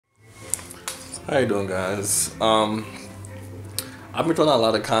How you doing, guys? I've been doing a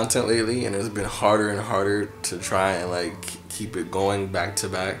lot of content lately, and it's been harder and harder to try and keep it going back to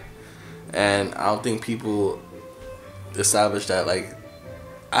back. And I don't think people establish that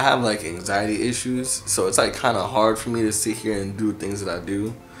I have anxiety issues, so it's kind of hard for me to sit here and do things that I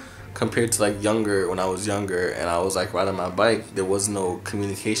do compared to younger when I was younger and I was riding my bike. There was no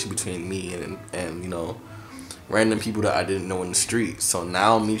communication between me and random people that I didn't know in the street. So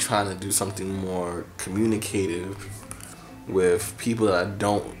now me trying to do something more communicative with people that I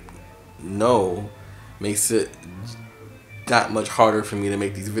don't know makes it that much harder for me to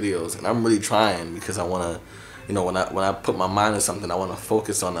make these videos. And I'm really trying because I want to, when I put my mind to something, I want to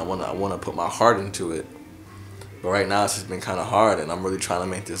focus on it. I want to put my heart into it. But right now it's just been kind of hard, and I'm really trying to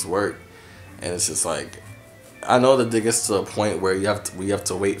make this work. And it's just I know that it gets to a point where we have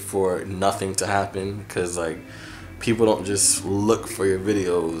to wait for nothing to happen, because people don't just look for your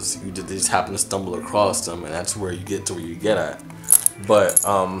videos. They just happen to stumble across them, and that's where you get to where you get at. But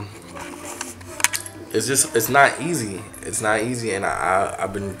it's not easy. It's not easy, and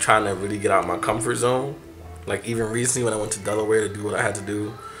I've been trying to really get out of my comfort zone. Even recently when I went to Delaware to do what I had to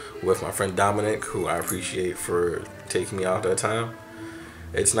do with my friend Dominic, who I appreciate for taking me out that time.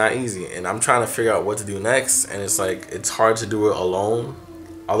 It's not easy, and I'm trying to figure out what to do next, and it's hard to do it alone.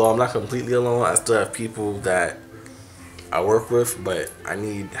 Although I'm not completely alone, I still have people that I work with, but I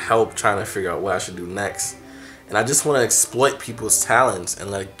need help trying to figure out what I should do next. And I just want to exploit people's talents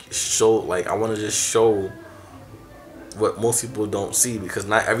and show, I want to just show what most people don't see, because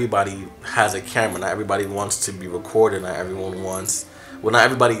not everybody has a camera, not everybody wants to be recorded, not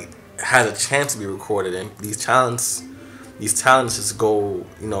everybody has a chance to be recorded, and these talents just go,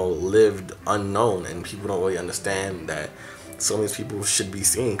 lived unknown, and people don't really understand that some of these people should be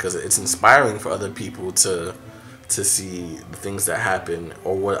seen, because it's inspiring for other people to see the things that happen,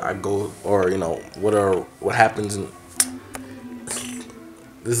 or what I go, or what happens. And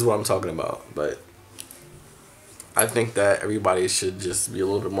this is what I'm talking about. But I think that everybody should just be a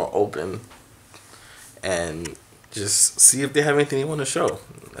little bit more open and just see if they have anything they want to show.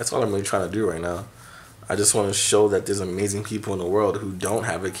 That's all I'm really trying to do right now. I just want to show that there's amazing people in the world who don't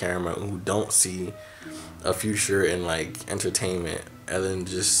have a camera, who don't see a future in entertainment, and then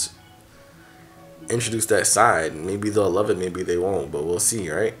just introduce that side. Maybe they'll love it, maybe they won't, but we'll see,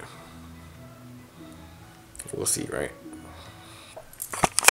 right? We'll see, right?